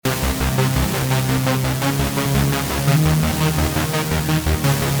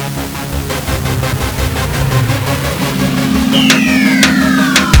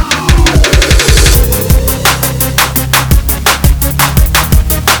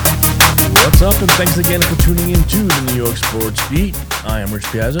What's up, and thanks again for tuning in to the New York Sports Beat. I am Rich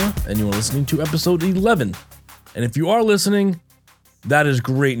Piazza, and you are listening to episode 11. And if you are listening, that is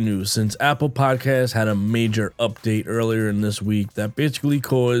great news, since Apple Podcasts had a major update earlier in this week that basically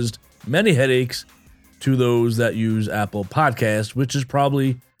caused many headaches to those that use Apple Podcasts, which is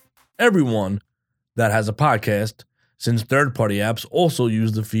probably everyone that has a podcast, since third-party apps also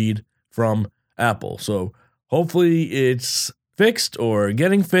use the feed from Apple. So hopefully it's fixed or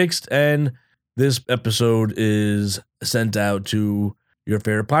getting fixed, and this episode is sent out to your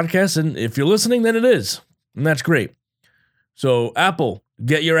favorite podcast. And if you're listening, then it is. And that's great. So Apple,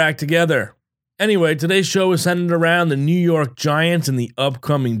 get your act together. Anyway, today's show is centered around the New York Giants and the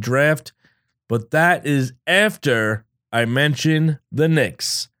upcoming draft. But that is after I mention the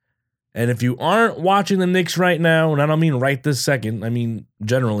Knicks. And if you aren't watching the Knicks right now, and I don't mean right this second, I mean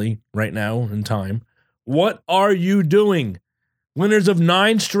generally right now in time, what are you doing? Winners of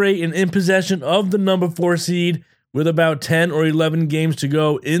 9 straight and in possession of the number 4 seed with about 10 or 11 games to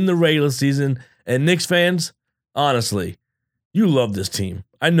go in the regular season. And Knicks fans, honestly, you love this team.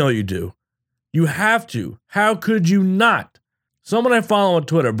 I know you do. You have to. How could you not? Someone I follow on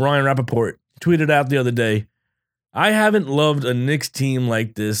Twitter, Brian Rappaport, tweeted out the other day, I haven't loved a Knicks team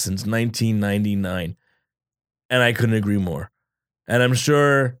like this since 1999. And I couldn't agree more. And I'm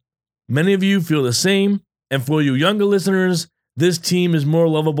sure many of you feel the same. And for you younger listeners, this team is more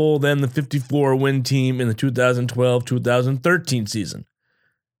lovable than the 54-win team in the 2012-2013 season.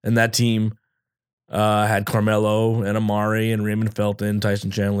 And that team had Carmelo and Amari and Raymond Felton,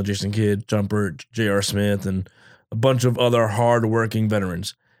 Tyson Chandler, Jason Kidd, Jumper, J.R. Smith, and a bunch of other hard-working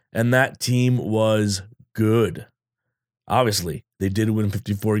veterans. And that team was good. Obviously, they did win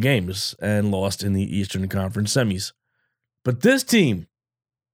 54 games and lost in the Eastern Conference semis. But this team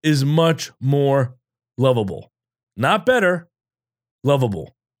is much more lovable. Not better.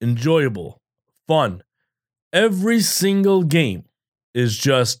 Lovable, enjoyable, fun. Every single game is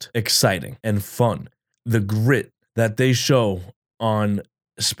just exciting and fun. The grit that they show on,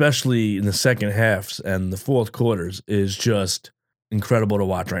 especially in the second halves and the fourth quarters, is just incredible to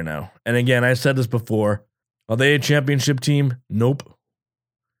watch right now. And again, I said this before. Are they a championship team? Nope.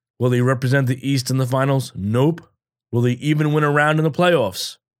 Will they represent the East in the finals? Nope. Will they even win a round in the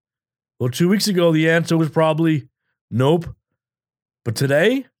playoffs? Well, 2 weeks ago, the answer was probably nope. But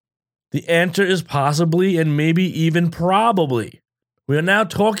today, the answer is possibly and maybe even probably. We are now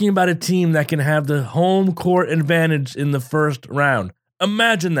talking about a team that can have the home court advantage in the first round.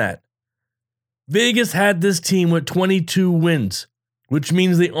 Imagine that. Vegas had this team with 22 wins, which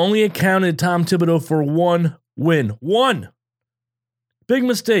means they only accounted Tom Thibodeau for 1 win. 1. Big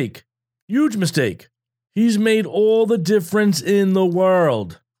mistake. Huge mistake. He's made all the difference in the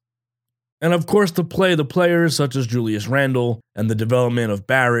world. And of course, the players such as Julius Randle and the development of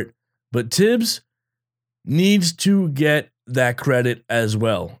Barrett. But Tibbs needs to get that credit as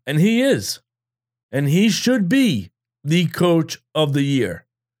well. And he is. And he should be the coach of the year.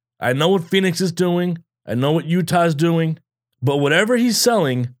 I know what Phoenix is doing. I know what Utah's doing. But whatever he's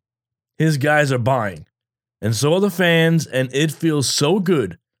selling, his guys are buying. And so are the fans. And it feels so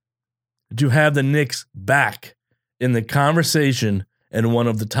good to have the Knicks back in the conversation and one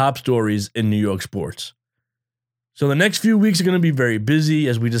of the top stories in New York sports. So the next few weeks are going to be very busy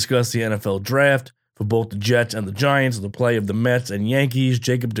as we discuss the NFL draft for both the Jets and the Giants, the play of the Mets and Yankees,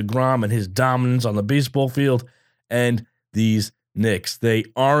 Jacob deGrom and his dominance on the baseball field, and these Knicks. They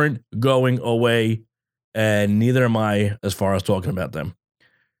aren't going away, and neither am I as far as talking about them.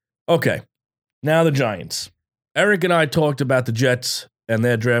 Okay, now the Giants. Eric and I talked about the Jets and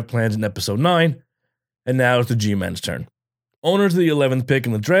their draft plans in episode 9, and now it's the G-Men's turn. Owners of the 11th pick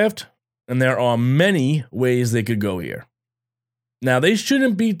in the draft, and there are many ways they could go here. Now, they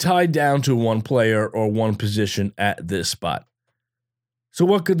shouldn't be tied down to one player or one position at this spot. So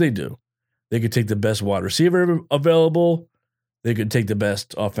what could they do? They could take the best wide receiver available. They could take the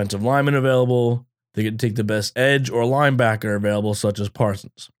best offensive lineman available. They could take the best edge or linebacker available, such as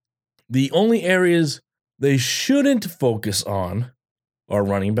Parsons. The only areas they shouldn't focus on are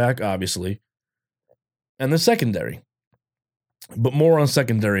running back, obviously, and the secondary. But more on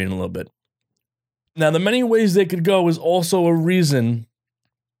secondary in a little bit. Now, the many ways they could go is also a reason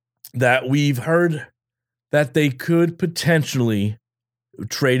that we've heard that they could potentially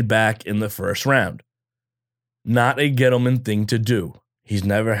trade back in the first round. Not a Gettleman thing to do. He's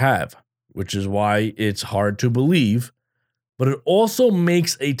never have, which is why it's hard to believe. But it also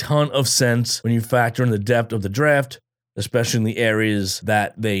makes a ton of sense when you factor in the depth of the draft, especially in the areas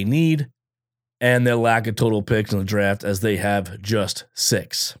that they need, and their lack of total picks in the draft, as they have just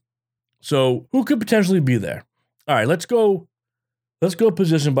 6. So who could potentially be there? All right, let's go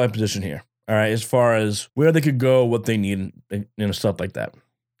position by position here. All right, as far as where they could go, what they need, and stuff like that.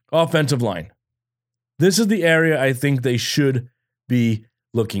 Offensive line. This is the area I think they should be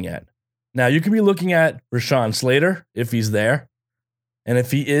looking at. Now, you could be looking at Rashawn Slater if he's there. And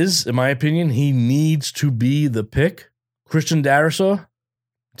if he is, in my opinion, he needs to be the pick. Christian Darrisaw,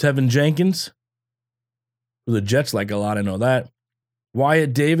 Tevin Jenkins, who the Jets like a lot, I know that.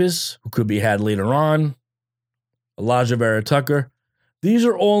 Wyatt Davis, who could be had later on. Elijah Vera Tucker. These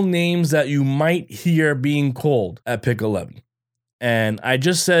are all names that you might hear being called at pick 11. And I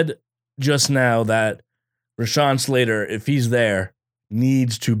just said just now that Rashawn Slater, if he's there,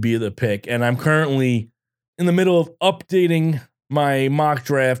 needs to be the pick. And I'm currently in the middle of updating my mock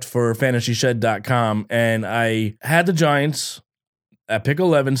draft for FantasyShed.com. And I had the Giants at pick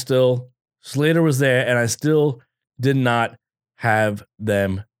 11 still. Slater was there, and I still did not have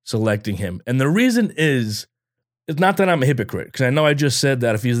them selecting him. And the reason is, it's not that I'm a hypocrite, because I know I just said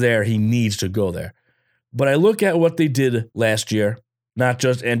that if he's there, he needs to go there. But I look at what they did last year, not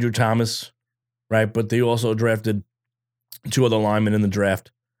just Andrew Thomas, right? But they also drafted 2 other linemen in the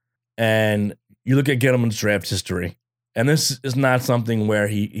draft. And you look at Gettleman's draft history, and this is not something where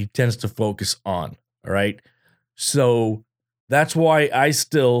he tends to focus on, all right? So that's why I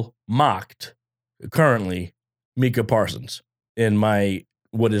still mocked, currently, Micah Parsons in my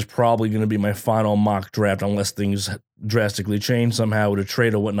what is probably going to be my final mock draft unless things drastically change somehow with a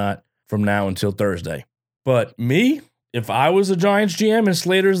trade or whatnot from now until Thursday. But me, if I was a Giants GM and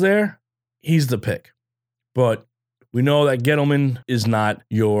Slater's there, he's the pick. But we know that Gettleman is not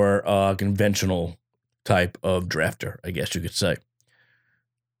your conventional type of drafter, I guess you could say.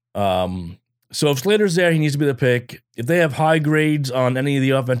 So if Slater's there, he needs to be the pick. If they have high grades on any of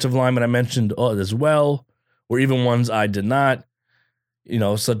the offensive linemen I mentioned as well, or even ones I did not,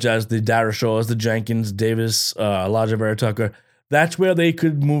 such as the Darrishaws, the Jenkins, Davis, Elijah Vera Tucker, that's where they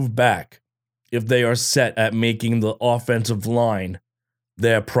could move back if they are set at making the offensive line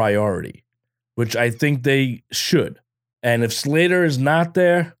their priority, which I think they should. And if Slater is not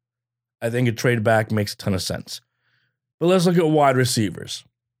there, I think a trade back makes a ton of sense. But let's look at wide receivers.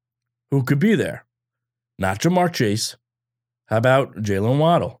 Who could be there? Not Jamar Chase. How about Jalen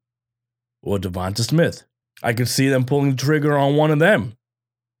Waddle or Devonta Smith? I could see them pulling the trigger on one of them.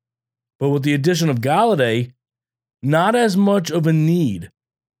 But with the addition of Golladay, not as much of a need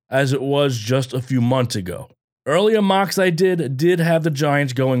as it was just a few months ago. Earlier mocks I did have the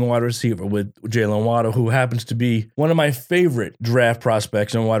Giants going wide receiver with Jalen Waddle, who happens to be one of my favorite draft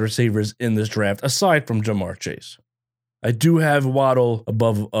prospects and wide receivers in this draft, aside from Jamar Chase. I do have Waddle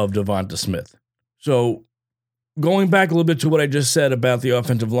above of Devonta Smith. So going back a little bit to what I just said about the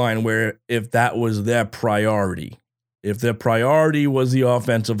offensive line, where if that was their priority, if their priority was the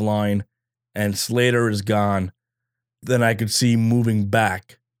offensive line and Slater is gone, then I could see moving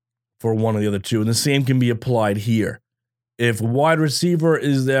back for one of the other two. And the same can be applied here. If wide receiver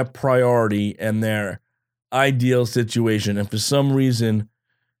is their priority and their ideal situation, and for some reason,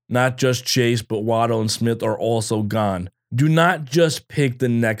 not just Chase, but Waddle and Smith are also gone, do not just pick the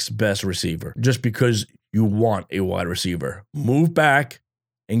next best receiver just because you want a wide receiver. Move back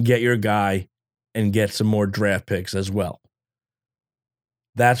and get your guy and get some more draft picks as well.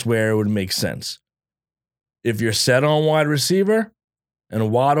 That's where it would make sense. If you're set on wide receiver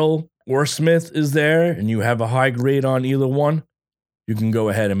and Waddle or Smith is there and you have a high grade on either one, you can go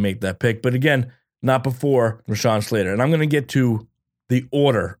ahead and make that pick. But again, not before Rashawn Slater. And I'm going to get to the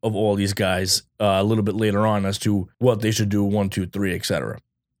order of all these guys a little bit later on as to what they should do, 1, 2, 3, etc.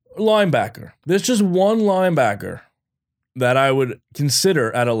 Linebacker. There's just one linebacker that I would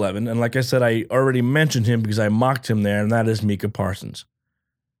consider at 11. And like I said, I already mentioned him because I mocked him there, and that is Micah Parsons.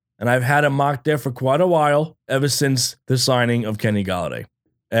 And I've had him mocked there for quite a while, ever since the signing of Kenny Golladay.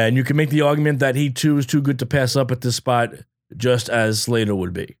 And you can make the argument that he too is too good to pass up at this spot, just as Slater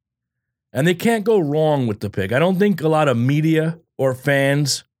would be. And they can't go wrong with the pick. I don't think a lot of media or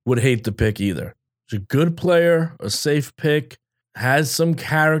fans would hate the pick either. He's a good player, a safe pick, has some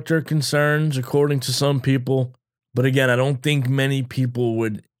character concerns according to some people. But again, I don't think many people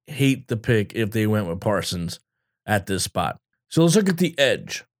would hate the pick if they went with Parsons at this spot. So let's look at the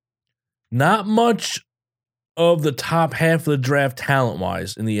edge. Not much of the top half of the draft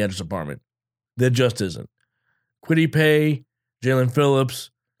talent-wise in the edge department. There just isn't. Kwity Paye, Jalen Phillips,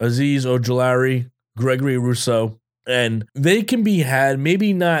 Azeez Ojulari, Gregory Rousseau, and they can be had,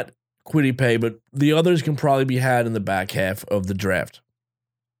 maybe not Kwity Paye, but the others can probably be had in the back half of the draft.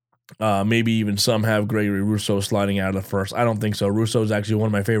 Maybe even some have Gregory Rousseau sliding out of the first. I don't think so. Rousseau is actually one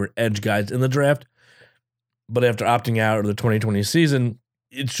of my favorite edge guys in the draft, but after opting out of the 2020 season,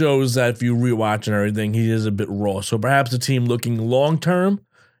 it shows that if you rewatch and everything, he is a bit raw. So perhaps the team looking long-term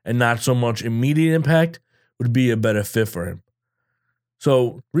and not so much immediate impact would be a better fit for him.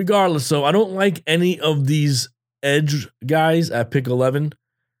 So regardless, I don't like any of these edge guys at pick 11.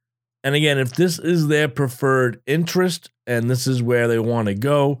 And again, if this is their preferred interest and this is where they want to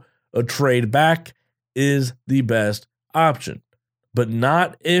go, a trade back is the best option. But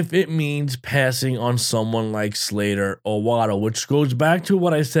not if it means passing on someone like Slater or Waddle, which goes back to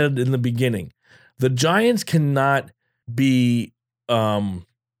what I said in the beginning. The Giants cannot be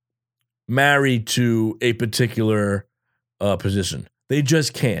married to a particular position. They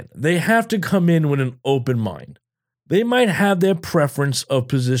just can't. They have to come in with an open mind. They might have their preference of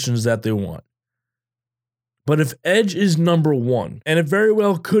positions that they want. But if edge is number one, and it very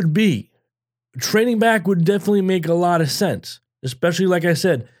well could be, trading back would definitely make a lot of sense. Especially, like I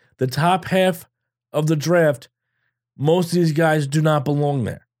said, the top half of the draft, most of these guys do not belong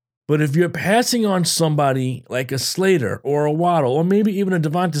there. But if you're passing on somebody like a Slater or a Waddle, or maybe even a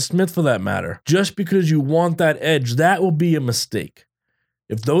Devonta Smith for that matter, just because you want that edge, that will be a mistake.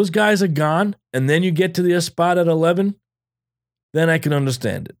 If those guys are gone and then you get to their spot at 11, then I can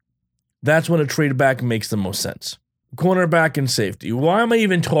understand it. That's when a trade back makes the most sense. Cornerback and safety. Why am I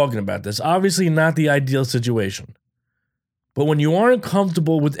even talking about this? Obviously not the ideal situation. But when you aren't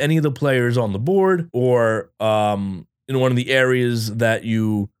comfortable with any of the players on the board or in one of the areas that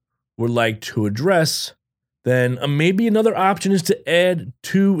you would like to address, then maybe another option is to add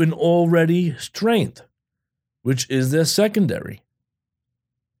to an already strength, which is their secondary.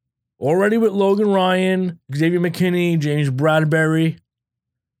 Already with Logan Ryan, Xavier McKinney, James Bradbury.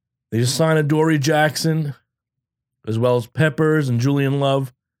 They just signed Adoree Jackson, as well as Peppers and Julian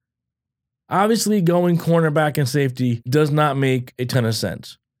Love. Obviously, going cornerback and safety does not make a ton of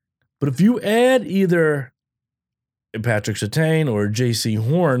sense. But if you add either a Patrick Surtain or a J.C.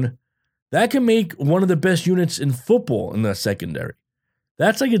 Horn, that can make one of the best units in football in the secondary.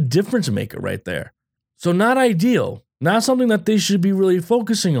 That's like a difference maker right there. So not ideal. Not something that they should be really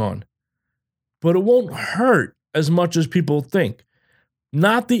focusing on. But it won't hurt as much as people think.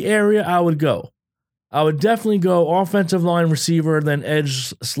 Not the area I would go. I would definitely go offensive line receiver, then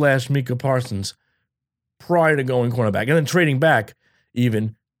edge / Micah Parsons prior to going cornerback. And then trading back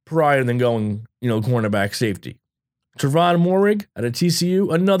even prior than going, cornerback safety. Trevon Moehrig at a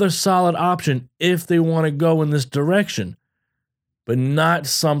TCU, another solid option if they want to go in this direction. But not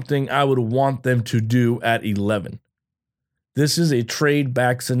something I would want them to do at 11. This is a trade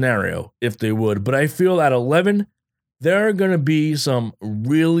back scenario if they would. But I feel at 11, there are going to be some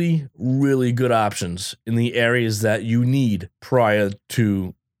really, really good options in the areas that you need prior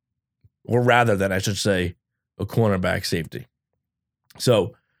to, or rather than I should say, a cornerback safety.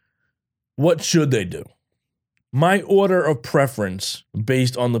 So what should they do? My order of preference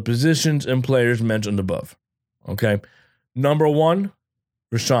based on the positions and players mentioned above. Okay. Number one,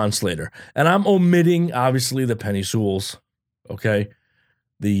 Rashawn Slater. And I'm omitting, obviously, the Penei Sewells. Okay.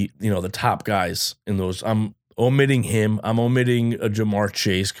 The top guys in those. I'm omitting him. I'm omitting a Jamar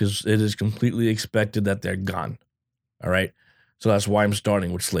Chase because it is completely expected that they're gone. All right. So that's why I'm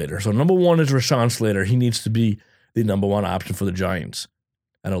starting with Slater. So number one is Rashawn Slater. He needs to be the number one option for the Giants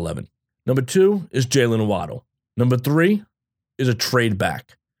at 11. Number two is Jalen Waddle. Number three is a trade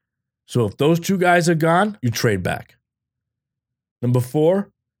back. So if those two guys are gone, you trade back. Number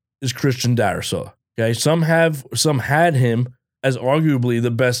four is Christian Darrisaw. Okay, some had him as arguably the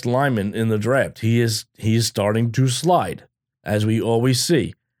best lineman in the draft. He is starting to slide, as we always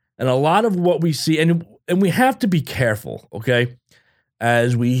see. And a lot of what we see, and we have to be careful, okay,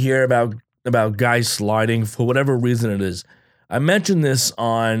 as we hear about guys sliding for whatever reason it is. I mentioned this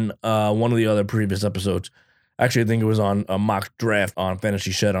on one of the other previous episodes. Actually, I think it was on a mock draft on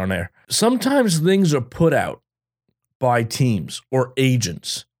Fantasy Shed on air. Sometimes things are put out by teams or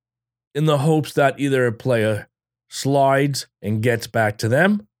agents in the hopes that either a player slides and gets back to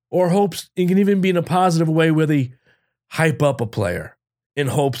them, or hopes it can even be in a positive way where they hype up a player in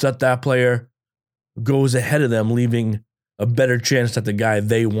hopes that that player goes ahead of them, leaving a better chance at the guy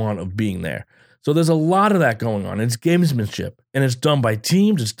they want of being there. So there's a lot of that going on. It's gamesmanship, and it's done by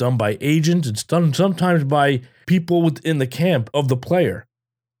teams, it's done by agents, it's done sometimes by people within the camp of the player.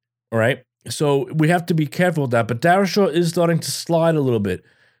 All right? So we have to be careful with that. But Darrisaw is starting to slide a little bit.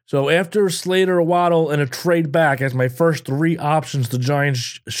 So after Slater, Waddle, and a trade back as my first three options the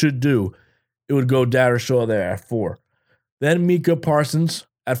Giants should do, it would go Darrisaw there at 4. Then Micah Parsons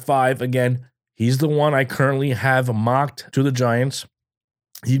at 5. Again, he's the one I currently have mocked to the Giants.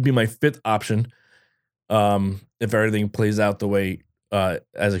 He'd be my 5th option if everything plays out the way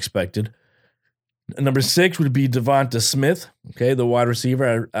as expected. Number 6 would be Devonta Smith, okay, the wide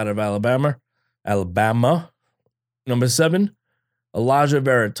receiver out of Alabama. Number 7 Elijah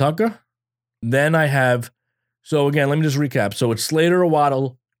Vera Tucker. Then I have, so again, let me just recap. So it's Slater or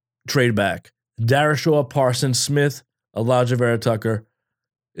Waddle, trade back. Darrisaw, Parsons, Smith, Elijah Vera Tucker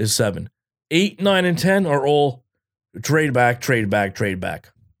is 7. 8, 9, and 10 are all trade back, trade back, trade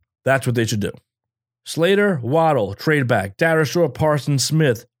back. That's what they should do. Slater, Waddle, trade back. Darrisaw, Parsons,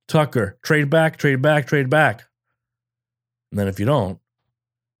 Smith, Tucker, trade back, trade back, trade back. And then if you don't,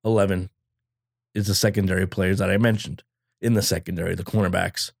 11 is the secondary players that I mentioned in the secondary, the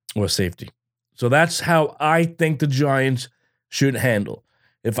cornerbacks or safety. So that's how I think the Giants should handle.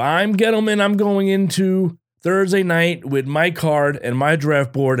 If I'm Gettleman, I'm going into Thursday night with my card and my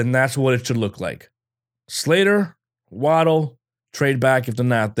draft board, and that's what it should look like. Slater, Waddle, trade back if they're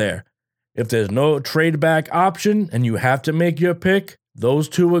not there. If there's no trade back option and you have to make your pick, those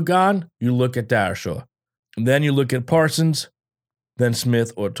two are gone, you look at Darrisaw. And then you look at Parsons, then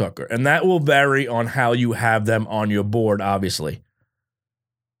Smith or Tucker. And that will vary on how you have them on your board, obviously.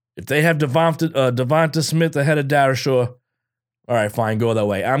 If they have Devonta Smith ahead of Darrisaw, all right, fine, go that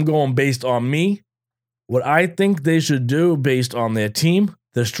way. I'm going based on me, what I think they should do based on their team,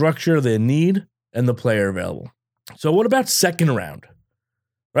 their structure, their need, and the player available. So what about second round?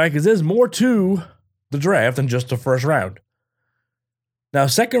 Right, because there's more to the draft than just the first round. Now,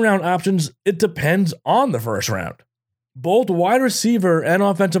 second round options, it depends on the first round. Both wide receiver and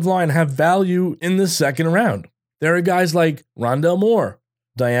offensive line have value in the second round. There are guys like Rondale Moore,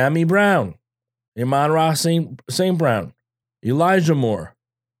 Dyami Brown, Amon-Ra St. Brown, Elijah Moore,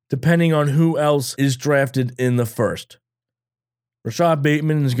 depending on who else is drafted in the first. Rashad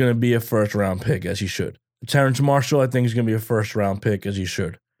Bateman is going to be a first-round pick, as he should. Terrence Marshall, I think, is going to be a first-round pick, as he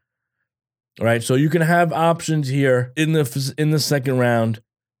should. All right, so you can have options here in the second round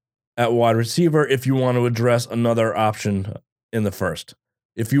at wide receiver if you want to address another option in the first.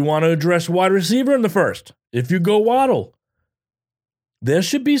 If you want to address wide receiver in the first, if you go Waddle, there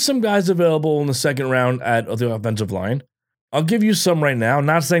should be some guys available in the second round at the offensive line. I'll give you some right now. I'm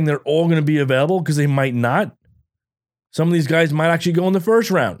not saying they're all going to be available because they might not. Some of these guys might actually go in the first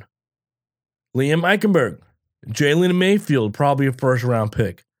round. Liam Eichenberg, Jalen Mayfield, probably a first-round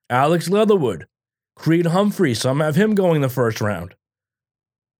pick. Alex Leatherwood, Creed Humphrey, some have him going in the first round.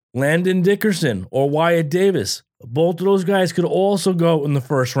 Landon Dickerson or Wyatt Davis, both of those guys could also go in the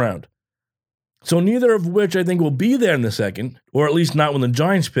first round. So neither of which I think will be there in the second, or at least not when the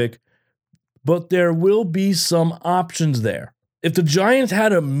Giants pick, but there will be some options there. If the Giants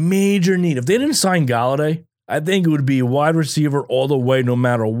had a major need, if they didn't sign Golladay, I think it would be wide receiver all the way no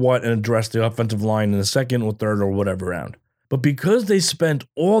matter what and address the offensive line in the second or third or whatever round. But because they spent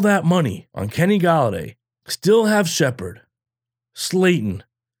all that money on Kenny Golladay, still have Shepard, Slayton,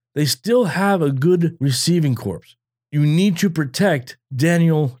 they still have a good receiving corps. You need to protect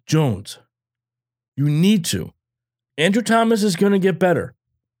Daniel Jones. You need to. Andrew Thomas is going to get better.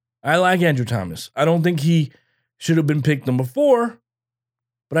 I like Andrew Thomas. I don't think he should have been picked number 4,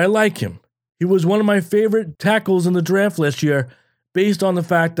 but I like him. He was one of my favorite tackles in the draft last year based on the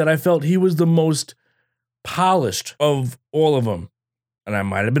fact that I felt he was the most polished of all of them. And I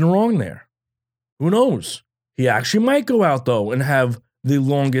might have been wrong there. Who knows? He actually might go out, though, and have the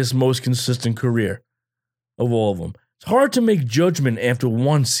longest, most consistent career of all of them. It's hard to make judgment after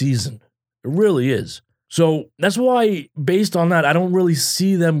one season. It really is. So that's why, based on that, I don't really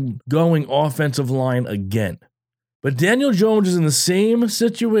see them going offensive line again. But Daniel Jones is in the same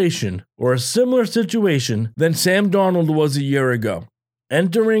situation, or a similar situation, than Sam Darnold was a year ago.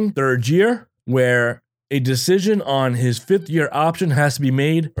 Entering third year, where a decision on his fifth-year option has to be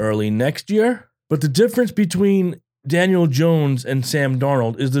made early next year. But the difference between Daniel Jones and Sam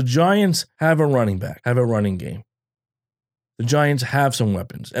Darnold is the Giants have a running back, have a running game. The Giants have some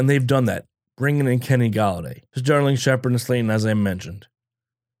weapons, and they've done that, bringing in Kenny Golladay, Sterling Shepard, and Slayton, as I mentioned.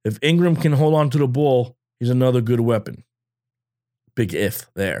 If Ingram can hold on to the ball, he's another good weapon. Big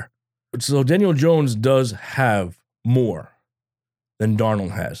if there. So Daniel Jones does have more than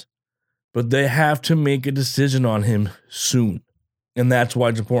Darnold has. But they have to make a decision on him soon. And that's why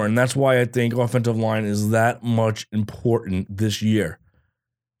it's important. That's why I think offensive line is that much important this year.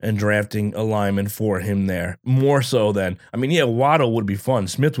 And drafting a lineman for him there. More so than, Waddle would be fun.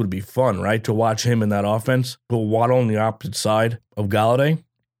 Smith would be fun, right? To watch him in that offense. But Waddle on the opposite side of Golladay,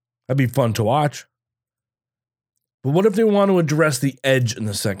 that'd be fun to watch. But what if they want to address the edge in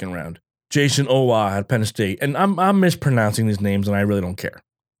the second round? Jason Owa at Penn State. And I'm mispronouncing these names, and I really don't care.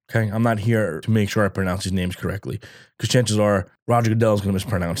 Okay? I'm not here to make sure I pronounce these names correctly, because chances are Roger Goodell is going to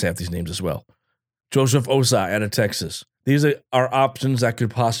mispronounce half these names as well. Joseph Osai out of Texas. These are options that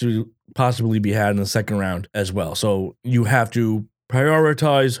could possibly be had in the second round as well. So you have to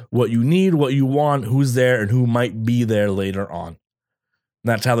prioritize what you need, what you want, who's there, and who might be there later on.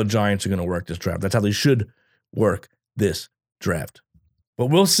 That's how the Giants are going to work this draft. That's how they should work this draft. But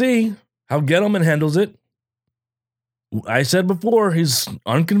we'll see how Gettleman handles it. I said before, he's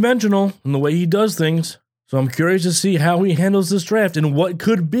unconventional in the way he does things. So I'm curious to see how he handles this draft and what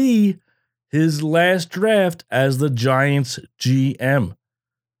could be his last draft as the Giants GM,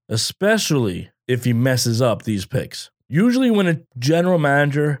 especially if he messes up these picks. Usually when a general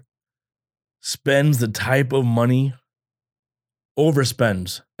manager spends the type of money,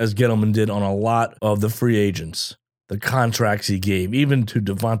 overspends, as Gettleman did on a lot of the free agents, the contracts he gave, even to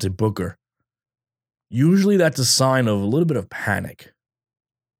Devontae Booker, usually that's a sign of a little bit of panic.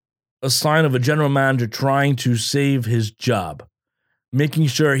 A sign of a general manager trying to save his job, making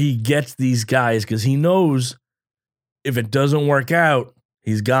sure he gets these guys because he knows if it doesn't work out,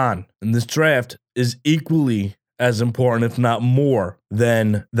 he's gone. And this draft is equally as important, if not more,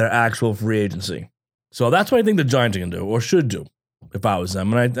 than their actual free agency. So that's what I think the Giants are going to do, or should do, if I was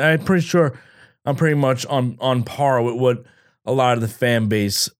them. And I'm pretty sure I'm pretty much on par with what a lot of the fan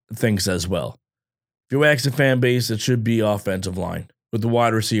base thinks as well. If you ask the fan base, it should be offensive line, with the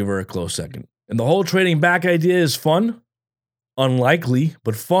wide receiver a close second. And the whole trading back idea is fun. Unlikely,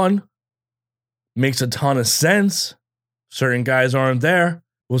 but fun. Makes a ton of sense. Certain guys aren't there.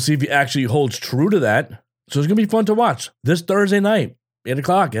 We'll see if he actually holds true to that. So it's going to be fun to watch. This Thursday night, 8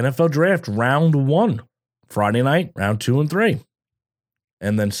 o'clock, NFL Draft, round 1. Friday night, round 2 and 3.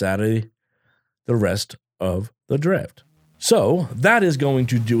 And then Saturday, the rest of the draft. So that is going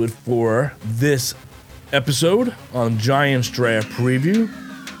to do it for this episode on Giants Draft Preview.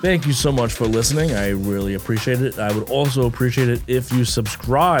 Thank you so much for listening. I really appreciate it. I would also appreciate it if you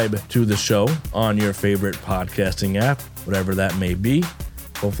subscribe to the show on your favorite podcasting app, whatever that may be.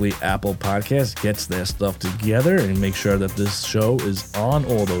 Hopefully Apple Podcasts gets their stuff together and make sure that this show is on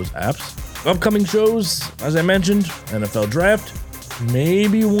all those apps. Upcoming shows, as I mentioned, NFL Draft.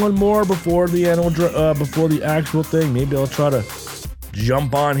 Maybe one more before the before the actual thing. Maybe I'll try to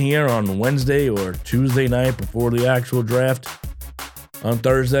jump on here on Wednesday or Tuesday night before the actual draft on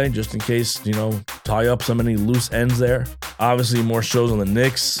Thursday, just in case, tie up so many loose ends there. Obviously, more shows on the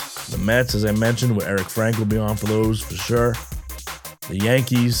Knicks, the Mets, as I mentioned, where Eric Frank will be on for those for sure. The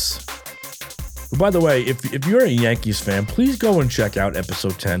Yankees. But by the way, if you're a Yankees fan, please go and check out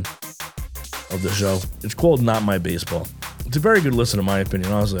episode 10 of the show. It's called Not My Baseball. It's a very good listen, in my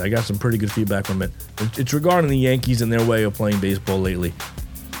opinion, honestly. I got some pretty good feedback from it. It's regarding the Yankees and their way of playing baseball lately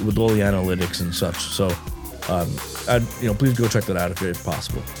with all the analytics and such. So, please go check that out if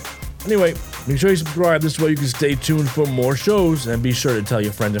possible. Anyway, make sure you subscribe. This way you can stay tuned for more shows, and be sure to tell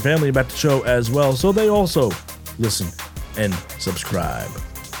your friends and family about the show as well so they also listen and subscribe.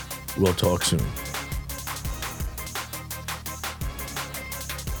 We'll talk soon.